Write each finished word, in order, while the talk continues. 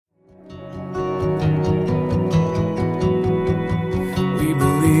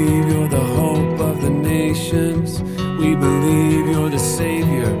believe you're the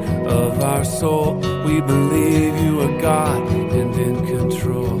Savior of our soul. We believe you are God and in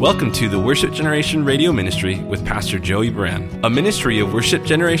control. Welcome to the Worship Generation Radio Ministry with Pastor Joey Brand, a ministry of Worship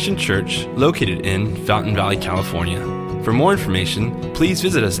Generation Church located in Fountain Valley, California. For more information, please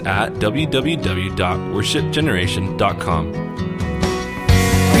visit us at www.worshipgeneration.com. We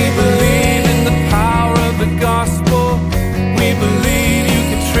believe in the power of the gospel. We believe you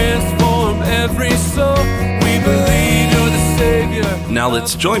can transform every soul. We believe you're the Savior. Now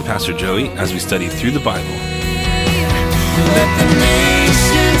let's join Pastor Joey as we study through the Bible. Let the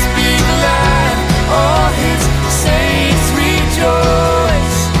nations be glad, all his saints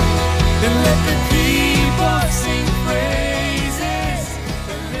rejoice, and let the people sing praises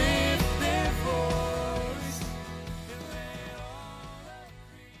and lift their voice.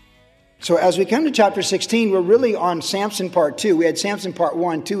 So as we come to chapter 16, we're really on Samson part 2. We had Samson part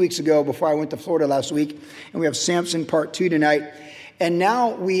 1 2 weeks ago before I went to Florida last week, and we have Samson part 2 tonight. And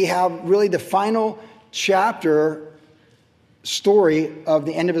now we have really the final chapter story of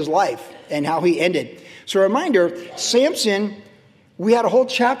the end of his life and how he ended. So a reminder, Samson, we had a whole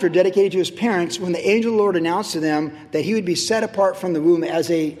chapter dedicated to his parents when the angel of the Lord announced to them that he would be set apart from the womb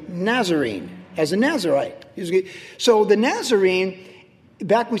as a Nazarene, as a Nazarite. So the Nazarene,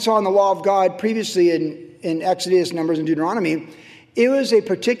 back we saw in the law of God previously in Exodus, Numbers, and Deuteronomy, it was a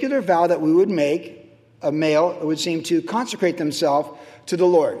particular vow that we would make, a male, it would seem, to consecrate themselves to the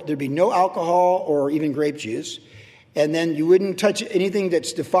Lord. There'd be no alcohol or even grape juice. And then you wouldn't touch anything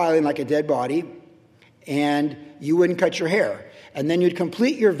that's defiling, like a dead body. And you wouldn't cut your hair. And then you'd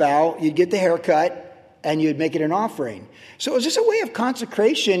complete your vow, you'd get the haircut, and you'd make it an offering. So it was just a way of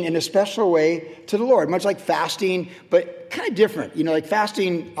consecration in a special way to the Lord, much like fasting, but kind of different. You know, like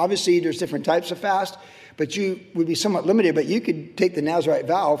fasting, obviously there's different types of fast, but you would be somewhat limited, but you could take the Nazarite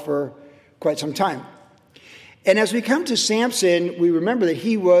vow for quite some time. And as we come to Samson, we remember that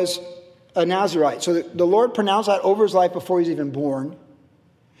he was a Nazarite. So the Lord pronounced that over his life before he was even born.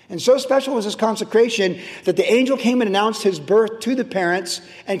 And so special was his consecration that the angel came and announced his birth to the parents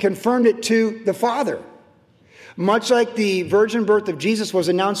and confirmed it to the father. Much like the virgin birth of Jesus was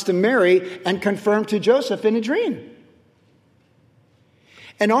announced to Mary and confirmed to Joseph in a dream.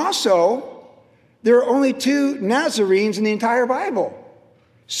 And also, there are only 2 Nazarenes in the entire Bible.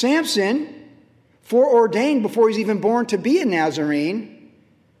 Samson, foreordained before he's even born to be a Nazarene,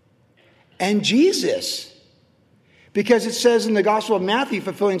 and Jesus, because it says in the Gospel of Matthew,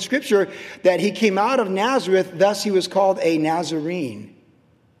 fulfilling Scripture, that he came out of Nazareth, thus he was called a Nazarene.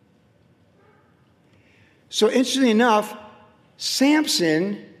 So interestingly enough,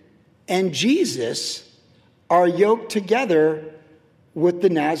 Samson and Jesus are yoked together with the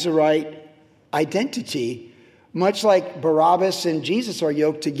Nazarite identity, much like Barabbas and Jesus are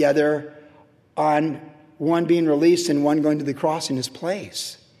yoked together on one being released and one going to the cross in his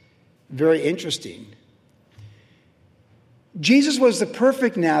place. Very interesting. Jesus was the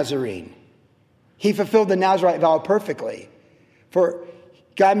perfect Nazarene. He fulfilled the Nazarite vow perfectly. For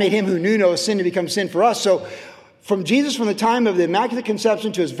God made him who knew no sin to become sin for us. So from Jesus, from the time of the Immaculate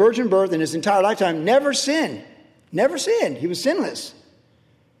Conception to his virgin birth and his entire lifetime, never sinned. Never sinned. He was sinless.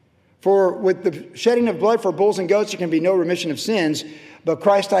 For with the shedding of blood for bulls and goats, there can be no remission of sins. But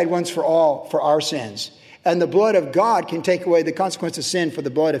Christ died once for all for our sins. And the blood of God can take away the consequence of sin for the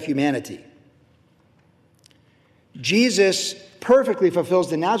blood of humanity. Jesus perfectly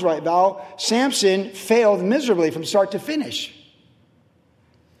fulfills the Nazarite vow. Samson failed miserably from start to finish.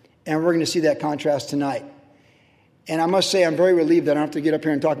 And we're going to see that contrast tonight. And I must say, I'm very relieved that I don't have to get up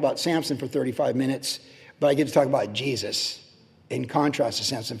here and talk about Samson for 35 minutes, but I get to talk about Jesus in contrast to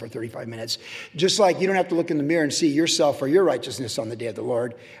Samson for 35 minutes. Just like you don't have to look in the mirror and see yourself or your righteousness on the day of the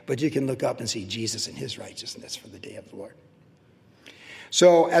Lord, but you can look up and see Jesus and his righteousness for the day of the Lord.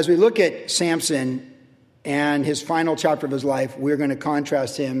 So as we look at Samson and his final chapter of his life, we're going to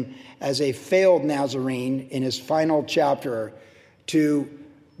contrast him as a failed Nazarene in his final chapter to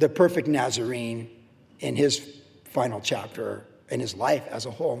the perfect Nazarene in his final chapter in his life as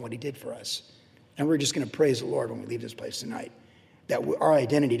a whole and what he did for us. And we're just going to praise the Lord when we leave this place tonight, that our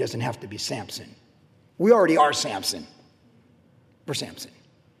identity doesn't have to be Samson. We already are Samson. We're Samson.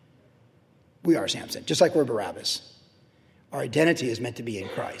 We are Samson, just like we're Barabbas. Our identity is meant to be in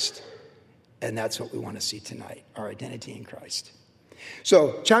Christ. And that's what we want to see tonight, our identity in Christ.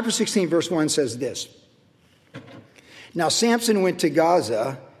 So, chapter 16, verse 1 says this. Now, Samson went to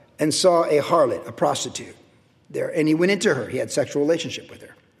Gaza and saw a harlot, a prostitute, there. And he went into her. He had sexual relationship with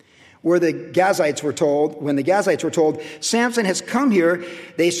her. When the Gazites were told, Samson has come here,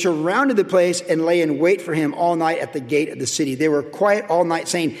 they surrounded the place and lay in wait for him all night at the gate of the city. They were quiet all night,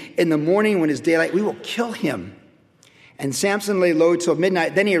 saying, in the morning when it's daylight, we will kill him. And Samson lay low till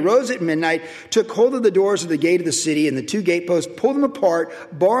midnight. Then he arose at midnight, took hold of the doors of the gate of the city and the 2 gateposts, pulled them apart,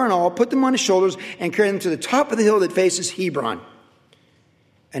 bar and all, put them on his shoulders, and carried them to the top of the hill that faces Hebron.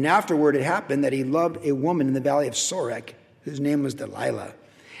 And afterward it happened that he loved a woman in the valley of Sorek, whose name was Delilah.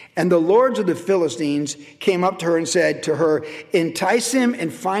 And the lords of the Philistines came up to her and said to her, entice him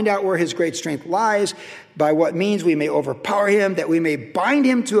and find out where his great strength lies, by what means we may overpower him, that we may bind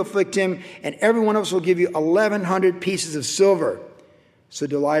him to afflict him, and every one of us will give you 1,100 pieces of silver. So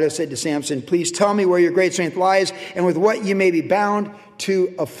Delilah said to Samson, please tell me where your great strength lies, and with what you may be bound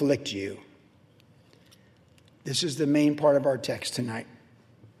to afflict you. This is the main part of our text tonight.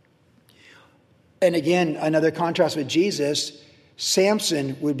 And again, another contrast with Jesus.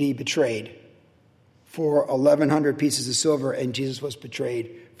 Samson would be betrayed for 1,100 pieces of silver, and Jesus was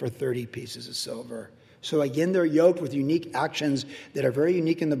betrayed for 30 pieces of silver. So again, they're yoked with unique actions that are very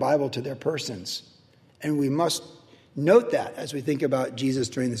unique in the Bible to their persons. And we must note that as we think about Jesus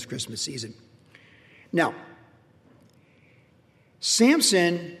during this Christmas season. Now,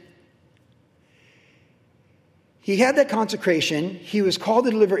 Samson, he had that consecration. He was called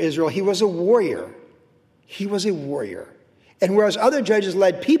to deliver Israel. He was a warrior. He was a warrior. And whereas other judges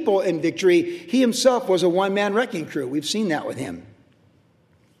led people in victory, he himself was a one-man wrecking crew. We've seen that with him.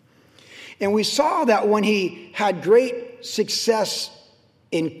 And we saw that when he had great success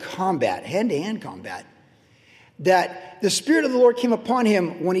in combat, hand-to-hand combat, that the Spirit of the Lord came upon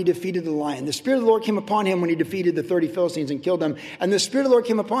him when he defeated the lion. The Spirit of the Lord came upon him when he defeated the 30 Philistines and killed them. And the Spirit of the Lord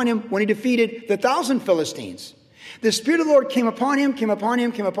came upon him when he defeated the 1,000 Philistines. The Spirit of the Lord came upon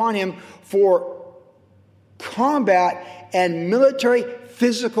him for combat and military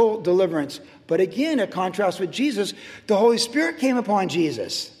physical deliverance. But again, a contrast with Jesus, the Holy Spirit came upon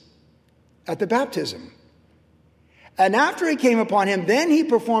Jesus at the baptism. And after he came upon him, then he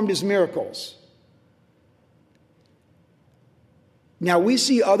performed his miracles. Now we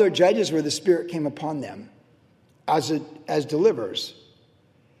see other judges where the Spirit came upon them as deliverers.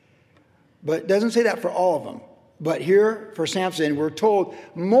 But it doesn't say that for all of them. But here for Samson, we're told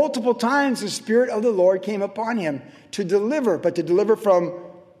multiple times the Spirit of the Lord came upon him to deliver, but to deliver from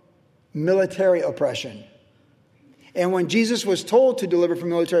military oppression. And when Jesus was told to deliver from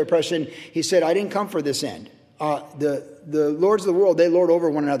military oppression, he said, I didn't come for this end. The lords of the world, they lord over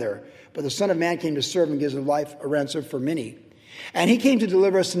one another. But the Son of Man came to serve and gives his life a ransom for many. And he came to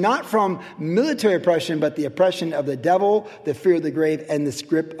deliver us not from military oppression, but the oppression of the devil, the fear of the grave, and the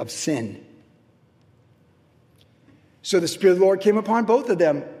grip of sin. So the Spirit of the Lord came upon both of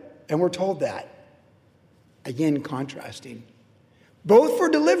them, and we're told that. Again, contrasting. Both for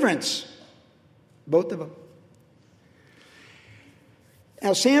deliverance. Both of them.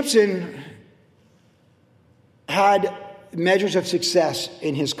 Now, Samson had measures of success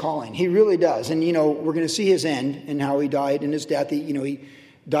in his calling. He really does. And, we're going to see his end and how he died in his death. He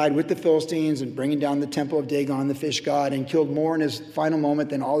died with the Philistines and bringing down the temple of Dagon, the fish god, and killed more in his final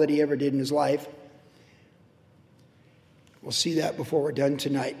moment than all that he ever did in his life. We'll see that before we're done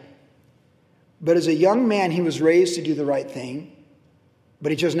tonight. But as a young man, he was raised to do the right thing,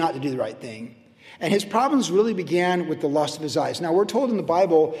 but he chose not to do the right thing. And his problems really began with the lust of his eyes. Now, we're told in the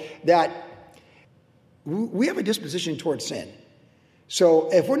Bible that we have a disposition towards sin.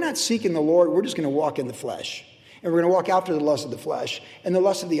 So if we're not seeking the Lord, we're just going to walk in the flesh. And we're going to walk after the lust of the flesh and the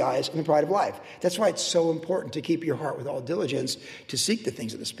lust of the eyes and the pride of life. That's why it's so important to keep your heart with all diligence to seek the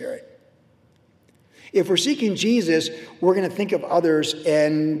things of the Spirit. If we're seeking Jesus, we're going to think of others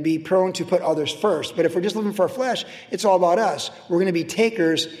and be prone to put others first. But if we're just living for our flesh, it's all about us. We're going to be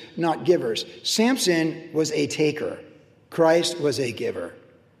takers, not givers. Samson was a taker. Christ was a giver.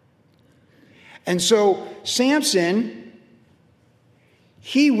 And so Samson,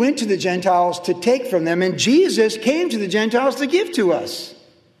 he went to the Gentiles to take from them, and Jesus came to the Gentiles to give to us.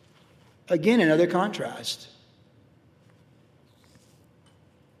 Again, another contrast.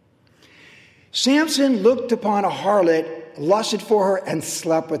 Samson looked upon a harlot, lusted for her, and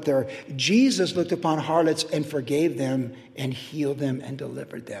slept with her. Jesus looked upon harlots and forgave them and healed them and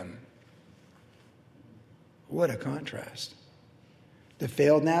delivered them. What a contrast. The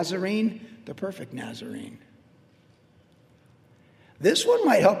failed Nazarene, the perfect Nazarene. This one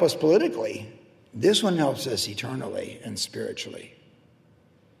might help us politically. This one helps us eternally and spiritually.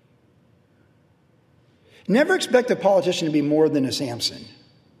 Never expect a politician to be more than a Samson.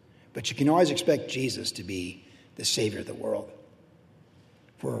 But you can always expect Jesus to be the Savior of the world.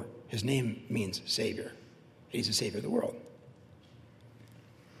 For his name means Savior. He's the Savior of the world.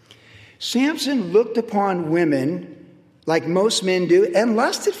 Samson looked upon women like most men do and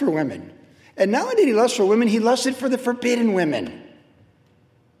lusted for women. And not only did he lust for women, he lusted for the forbidden women.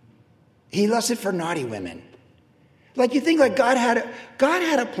 He lusted for naughty women. Like you think like God had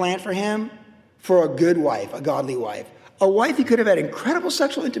a plan for him for a good wife, a godly wife. A wife he could have had incredible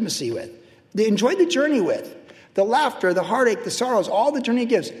sexual intimacy with. They enjoyed the journey with. The laughter, the heartache, the sorrows, all the journey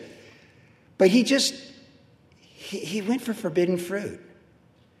gives. But he went for forbidden fruit.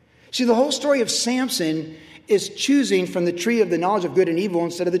 See, the whole story of Samson is choosing from the tree of the knowledge of good and evil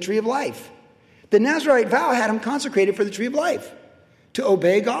instead of the tree of life. The Nazirite vow had him consecrated for the tree of life, to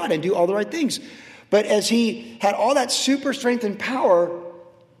obey God and do all the right things. But as he had all that super strength and power,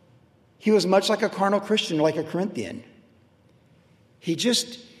 he was much like a carnal Christian, like a Corinthian.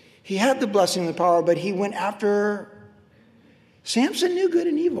 He had the blessing and the power, but he went after. Samson knew good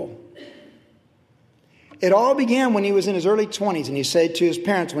and evil. It all began when he was in his early 20s, and he said to his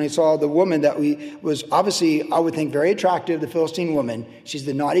parents when he saw the woman that was obviously, I would think, very attractive, the Philistine woman. She's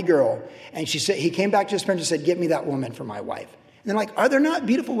the naughty girl. And he came back to his parents and said, "Get me that woman for my wife." And they're like, "Are there not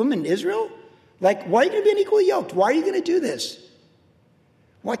beautiful women in Israel? Like, why are you going to be unequally yoked? Why are you going to do this?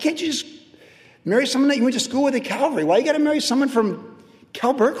 Why can't you just marry someone that you went to school with at Calvary? Why you got to marry someone from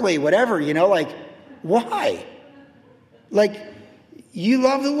Cal Berkeley, whatever, like, why? Like, you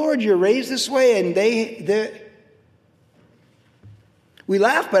love the Lord, you're raised this way, and we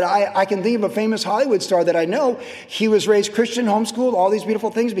laugh, but I can think of a famous Hollywood star that I know. He was raised Christian, homeschooled, all these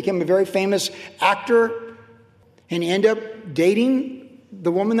beautiful things, became a very famous actor, and he ended up dating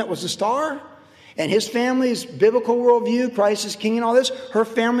the woman that was the star. And his family's biblical worldview, Christ is king and all this. Her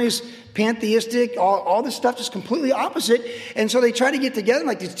family's pantheistic, all this stuff just completely opposite. And so they try to get together,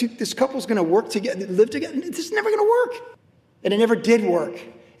 like this couple's going to work together, live together. This is never going to work. And it never did work.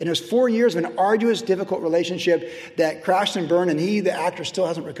 And it was 4 years of an arduous, difficult relationship that crashed and burned, and he, the actor, still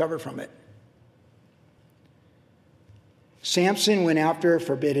hasn't recovered from it. Samson went after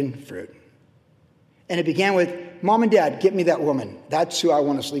forbidden fruit. And it began with, "Mom and Dad, get me that woman. That's who I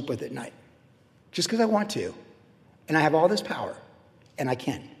want to sleep with at night. Just because I want to. And I have all this power. And I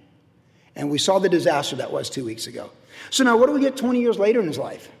can." And we saw the disaster that was 2 weeks ago. So now what do we get 20 years later in his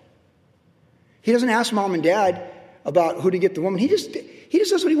life? He doesn't ask Mom and Dad about who to get the woman. He just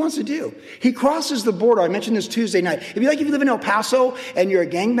does what he wants to do. He crosses the border. I mentioned this Tuesday night. If you live in El Paso and you're a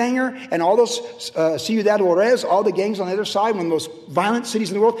gangbanger and all those Ciudad Juarez, all the gangs on the other side, one of the most violent cities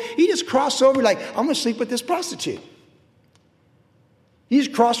in the world, you just cross over like, "I'm going to sleep with this prostitute." You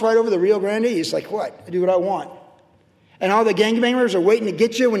just cross right over the Rio Grande. You're just like, "What? I do what I want." And all the gangbangers are waiting to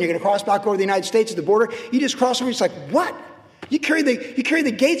get you when you're going to cross back over the United States at the border. You just cross over. It's like, what? You carry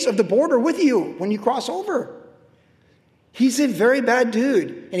the gates of the border with you when you cross over. He's a very bad dude,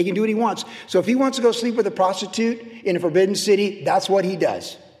 and he can do what he wants. So if he wants to go sleep with a prostitute in a forbidden city, that's what he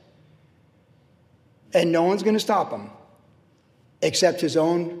does. And no one's going to stop him, except his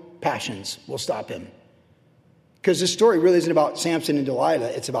own passions will stop him. Because this story really isn't about Samson and Delilah.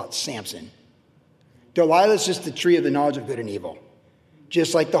 It's about Samson. Delilah is just the tree of the knowledge of good and evil.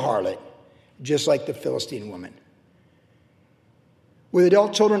 Just like the harlot. Just like the Philistine woman. With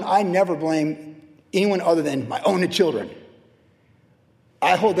adult children, I never blame anyone other than my own children.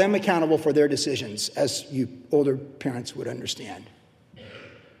 I hold them accountable for their decisions, as you older parents would understand.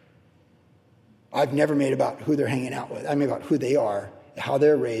 I've never made about who they're hanging out with. I made about who they are, how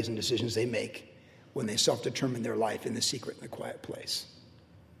they're raised, and decisions they make when they self-determine their life in the secret and the quiet place.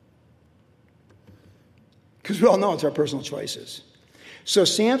 Because we all know it's our personal choices. So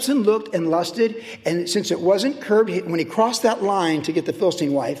Samson looked and lusted, and since it wasn't curbed, when he crossed that line to get the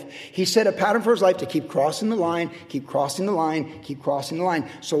Philistine wife, he set a pattern for his life to keep crossing the line, keep crossing the line, keep crossing the line.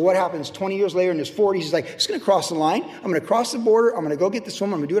 So what happens 20 years later in his 40s, he's like, "I'm just going to cross the line. I'm going to cross the border. I'm going to go get this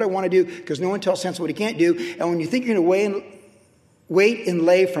woman. I'm going to do what I want to do because no one tells Samson what he can't do. And when you think you're going to wait and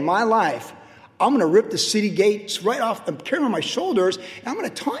lay for my life, I'm going to rip the city gates right off and carry them on my shoulders, and I'm going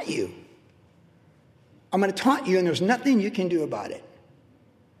to taunt you. I'm going to taunt you, and there's nothing you can do about it."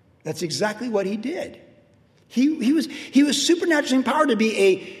 That's exactly what he did. He was supernaturally empowered to be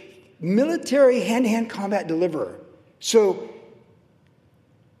a military hand-to-hand combat deliverer. So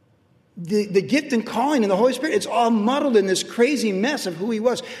the gift and calling and the Holy Spirit, it's all muddled in this crazy mess of who he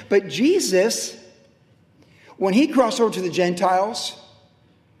was. But Jesus, when he crossed over to the Gentiles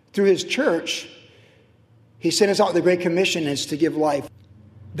through his church, he sent us out with the Great Commission is to give life.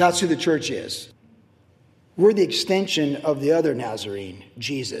 That's who the church is. We're the extension of the other Nazarene,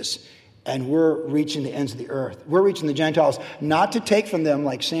 Jesus, and we're reaching the ends of the earth. We're reaching the Gentiles, not to take from them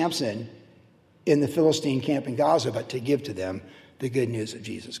like Samson in the Philistine camp in Gaza, but to give to them the good news of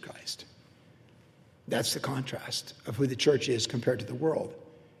Jesus Christ. That's the contrast of who the church is compared to the world,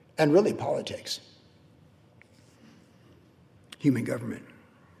 and really politics. Human government,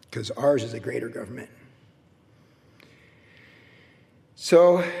 because ours is a greater government.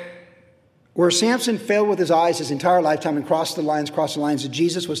 So Where Samson failed with his eyes his entire lifetime and crossed the lines,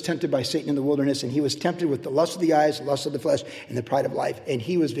 Jesus was tempted by Satan in the wilderness, and he was tempted with the lust of the eyes, lust of the flesh, and the pride of life. And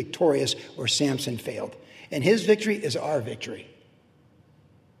he was victorious where Samson failed. And his victory is our victory.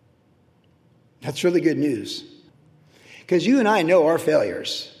 That's really good news. Because you and I know our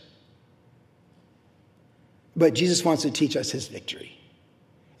failures. But Jesus wants to teach us his victory.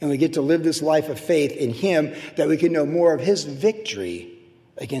 And we get to live this life of faith in him that we can know more of his victory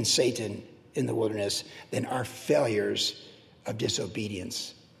against Satan in the wilderness than our failures of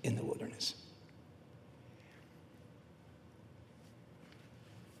disobedience in the wilderness.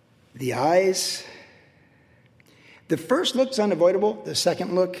 The eyes. The first look's unavoidable. The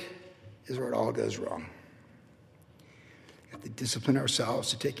second look is where it all goes wrong. We have to discipline ourselves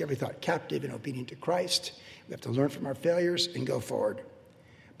to take every thought captive and obedient to Christ. We have to learn from our failures and go forward.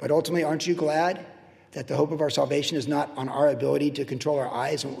 But ultimately, aren't you glad that the hope of our salvation is not on our ability to control our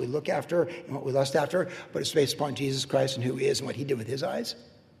eyes and what we look after and what we lust after, but it's based upon Jesus Christ and who he is and what he did with his eyes?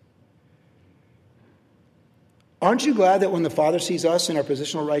 Aren't you glad that when the Father sees us in our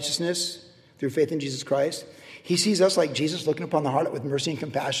positional righteousness through faith in Jesus Christ, he sees us like Jesus looking upon the harlot with mercy and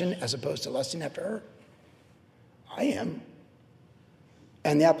compassion as opposed to lusting after her? I am.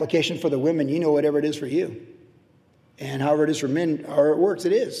 And the application for the women, you know, whatever it is for you. And however it is for men, however it works,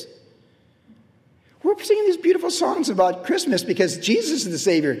 it is. We're singing these beautiful songs about Christmas because Jesus is the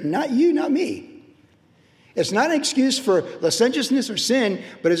Savior, not you, not me. It's not an excuse for licentiousness or sin,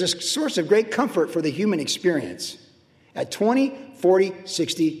 but it's a source of great comfort for the human experience. At 20, 40,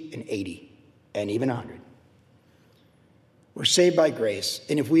 60, and 80, and even 100. We're saved by grace.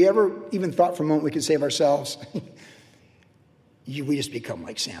 And if we ever even thought for a moment we could save ourselves, we just become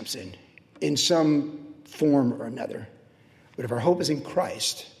like Samson in some form or another. But if our hope is in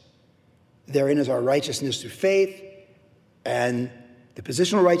Christ, therein is our righteousness through faith, and the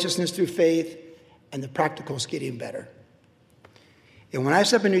positional righteousness through faith, and the practicals get even better. And when I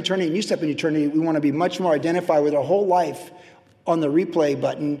step into eternity and you step into eternity, we want to be much more identified with our whole life on the replay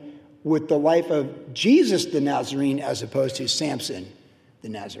button with the life of Jesus the Nazarene as opposed to Samson the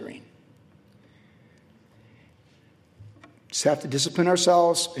Nazarene. Just have to discipline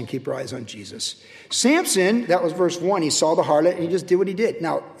ourselves and keep our eyes on Jesus. Samson, that was verse 1, he saw the harlot and he just did what he did.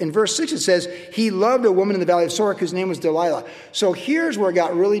 Now, in verse 6 it says, he loved a woman in the valley of Sorek whose name was Delilah. So here's where it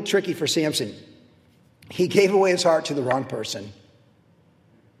got really tricky for Samson. He gave away his heart to the wrong person.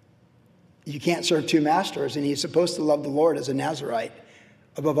 You can't serve two masters, and he's supposed to love the Lord as a Nazirite.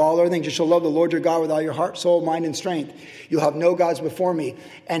 Above all other things, you shall love the Lord your God with all your heart, soul, mind, and strength. You'll have no gods before me.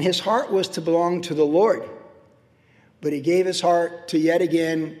 And his heart was to belong to the Lord. But he gave his heart to, yet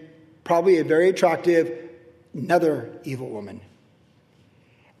again, probably a very attractive, another evil woman.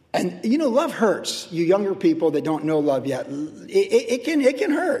 And, you know, love hurts. You younger people that don't know love yet, it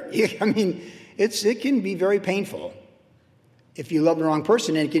can hurt. I mean, it can be very painful if you love the wrong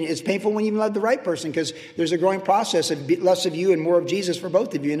person. And it's painful when you love the right person because there's a growing process of less of you and more of Jesus for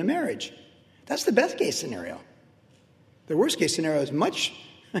both of you in a marriage. That's the best case scenario. The worst case scenario is much,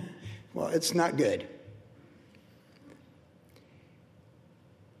 well, it's not good.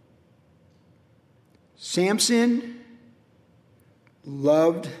 Samson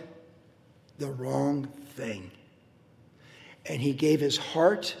loved the wrong thing. And he gave his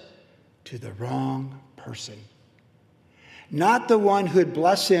heart to the wrong person. Not the one who'd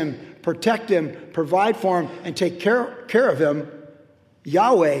bless him, protect him, provide for him, and take care of him,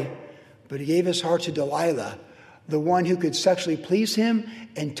 Yahweh, but he gave his heart to Delilah, the one who could sexually please him,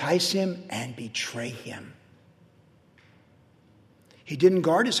 entice him, and betray him. He didn't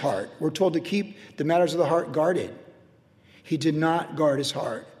guard his heart. We're told to keep the matters of the heart guarded. He did not guard his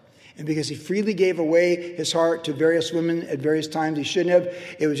heart. And because he freely gave away his heart to various women at various times he shouldn't have,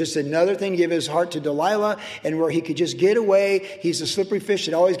 it was just another thing to give his heart to Delilah, and where he could just get away. He's a slippery fish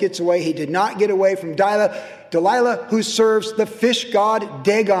that always gets away. He did not get away from Delilah, who serves the fish god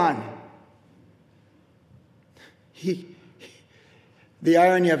Dagon. The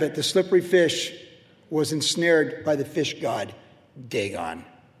irony of it, the slippery fish was ensnared by the fish god Dagon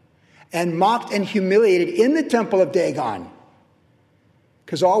and mocked and humiliated in the temple of Dagon.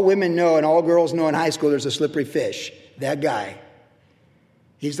 Because all women know and all girls know in high school there's a slippery fish. That guy.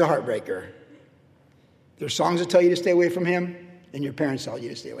 He's the heartbreaker. There's songs that tell you to stay away from him, and your parents tell you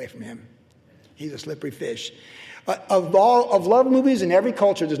to stay away from him. He's a slippery fish. Of love movies in every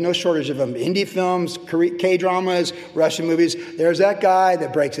culture, there's no shortage of them. Indie films, K-dramas, Russian movies. There's that guy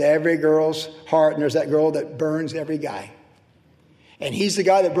that breaks every girl's heart, and there's that girl that burns every guy. And he's the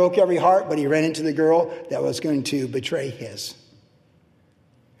guy that broke every heart, but he ran into the girl that was going to betray his.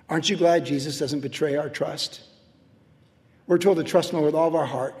 Aren't you glad Jesus doesn't betray our trust? We're told to trust him with all of our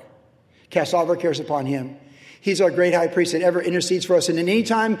heart. cast all of our cares upon him. He's our great high priest that ever intercedes for us. And in any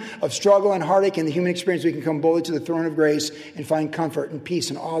time of struggle and heartache in the human experience, we can come boldly to the throne of grace and find comfort and peace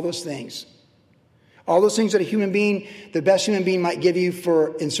and all those things. All those things that a human being, the best human being, might give you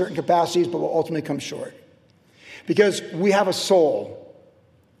in certain capacities, but will ultimately come short. Because we have a soul,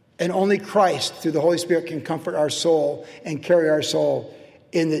 and only Christ, through the Holy Spirit, can comfort our soul and carry our soul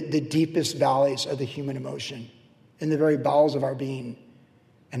in the deepest valleys of the human emotion, in the very bowels of our being.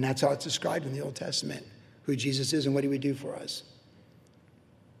 And that's how it's described in the Old Testament, who Jesus is and what he would do for us.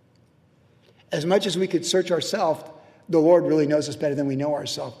 As much as we could search ourselves, the Lord really knows us better than we know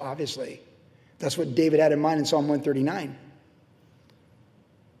ourselves, obviously. That's what David had in mind in Psalm 139.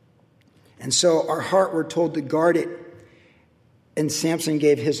 And so our heart, we're told to guard it, and Samson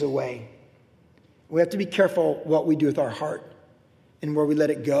gave his away. We have to be careful what we do with our heart and where we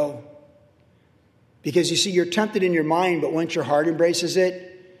let it go. Because you see, you're tempted in your mind, but once your heart embraces it,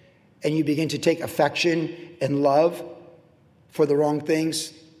 and you begin to take affection and love for the wrong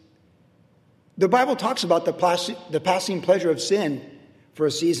things. The Bible talks about the passing pleasure of sin for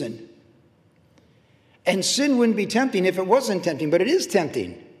a season. And sin wouldn't be tempting if it wasn't tempting, but it is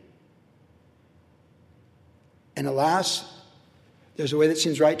tempting. And alas, there's a way that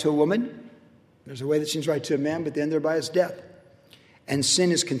seems right to a woman. There's a way that seems right to a man, but the end thereby is death. And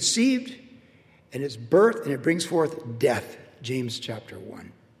sin is conceived, and it's birthed, and it brings forth death. James chapter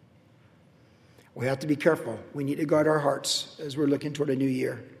 1. We have to be careful. We need to guard our hearts as we're looking toward a new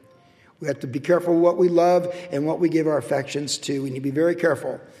year. We have to be careful what we love and what we give our affections to. We need to be very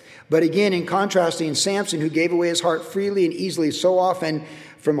careful. But again, in contrasting Samson, who gave away his heart freely and easily so often,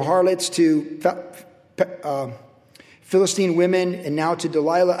 from harlots to Philistine women, and now to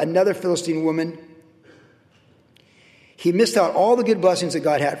Delilah, another Philistine woman, he missed out all the good blessings that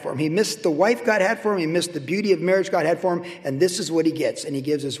God had for him. He missed the wife God had for him. He missed the beauty of marriage God had for him. And this is what he gets. And he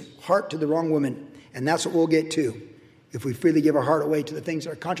gives his heart to the wrong woman. And that's what we'll get too, if we freely give our heart away to the things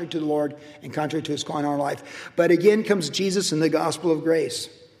that are contrary to the Lord and contrary to his calling in our life. But again comes Jesus and the gospel of grace.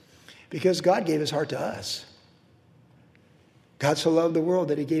 Because God gave his heart to us. God so loved the world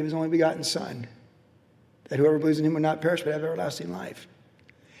that he gave his only begotten Son, that whoever believes in him would not perish but have everlasting life.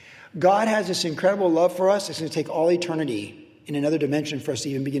 God has this incredible love for us. It's going to take all eternity in another dimension for us to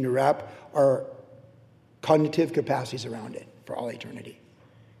even begin to wrap our cognitive capacities around it for all eternity.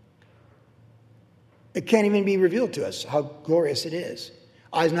 It can't even be revealed to us how glorious it is.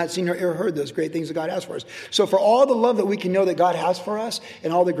 Eyes not seen nor ear heard those great things that God has for us. So for all the love that we can know that God has for us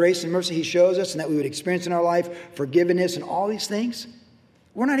and all the grace and mercy he shows us and that we would experience in our life, forgiveness and all these things,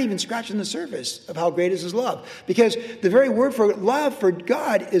 we're not even scratching the surface of how great is his love. Because the very word for love for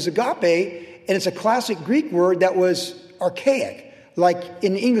God is agape, and it's a classic Greek word that was archaic. Like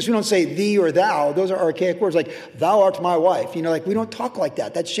in English, we don't say thee or thou. Those are archaic words, like thou art my wife. You know, like we don't talk like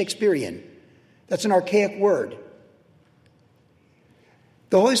that. That's Shakespearean. That's an archaic word.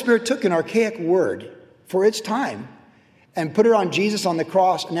 The Holy Spirit took an archaic word for its time and put it on Jesus on the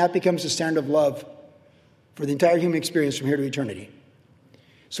cross, and that becomes the standard of love for the entire human experience from here to eternity.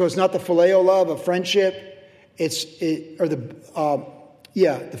 So it's not the phileo love of friendship, the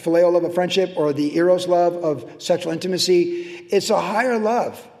phileo love of friendship or the eros love of sexual intimacy. It's a higher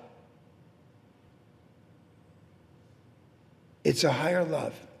love. It's a higher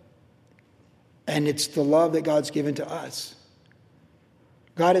love. And it's the love that God's given to us.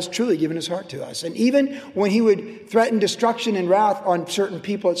 God has truly given his heart to us. And even when he would threaten destruction and wrath on certain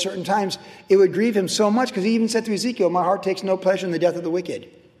people at certain times, it would grieve him so much, because he even said to Ezekiel, my heart takes no pleasure in the death of the wicked.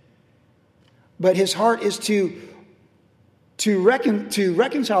 But his heart is to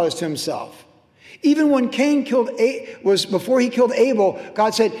reconcile us to himself. Even when Cain before he killed Abel,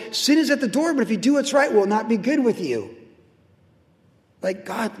 God said, sin is at the door, but if you do what's right, will it not be good with you? Like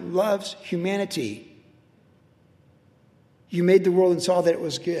God loves humanity. You made the world and saw that it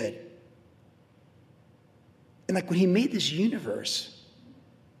was good. And like when he made this universe,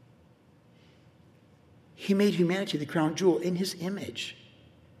 he made humanity the crown jewel in his image,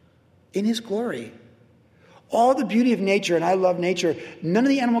 in his glory. All the beauty of nature, and I love nature, none of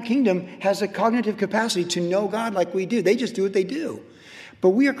the animal kingdom has the cognitive capacity to know God like we do. They just do what they do. But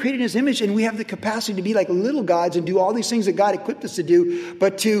we are created in his image, and we have the capacity to be like little gods and do all these things that God equipped us to do,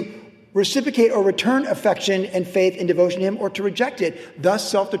 but to reciprocate or return affection and faith and devotion to him, or to reject it, thus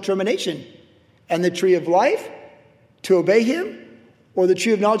self-determination. And the tree of life, to obey him, or the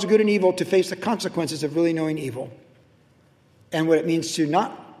tree of knowledge of good and evil, to face the consequences of really knowing evil. And what it means to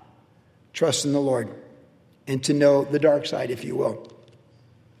not trust in the Lord, and to know the dark side, if you will.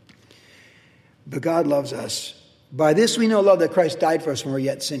 But God loves us. By this we know love, that Christ died for us when we were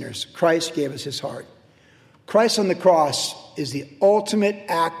yet sinners. Christ gave us his heart. Christ on the cross is the ultimate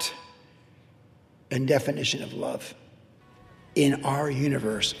act and definition of love in our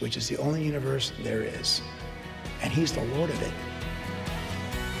universe, which is the only universe there is. And he's the Lord of it.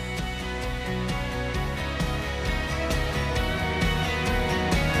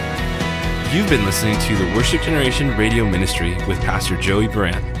 You've been listening to the Worship Generation Radio Ministry with Pastor Joey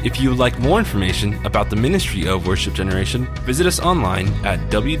Baran. If you would like more information about the ministry of Worship Generation, visit us online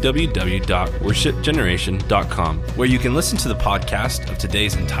at www.worshipgeneration.com, where you can listen to the podcast of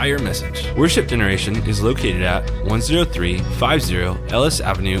today's entire message. Worship Generation is located at 10350 Ellis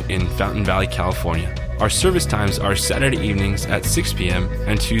Avenue in Fountain Valley, California. Our service times are Saturday evenings at 6 p.m.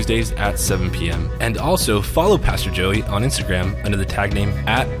 and Tuesdays at 7 p.m. And also follow Pastor Joey on Instagram under the tag name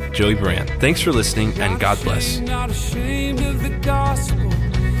 @JoeyBaran. Thanks for listening, and God bless. Not ashamed of the gospel.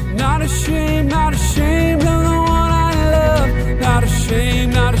 Not ashamed of the one I love. Not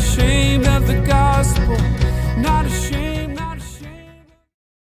ashamed, not ashamed.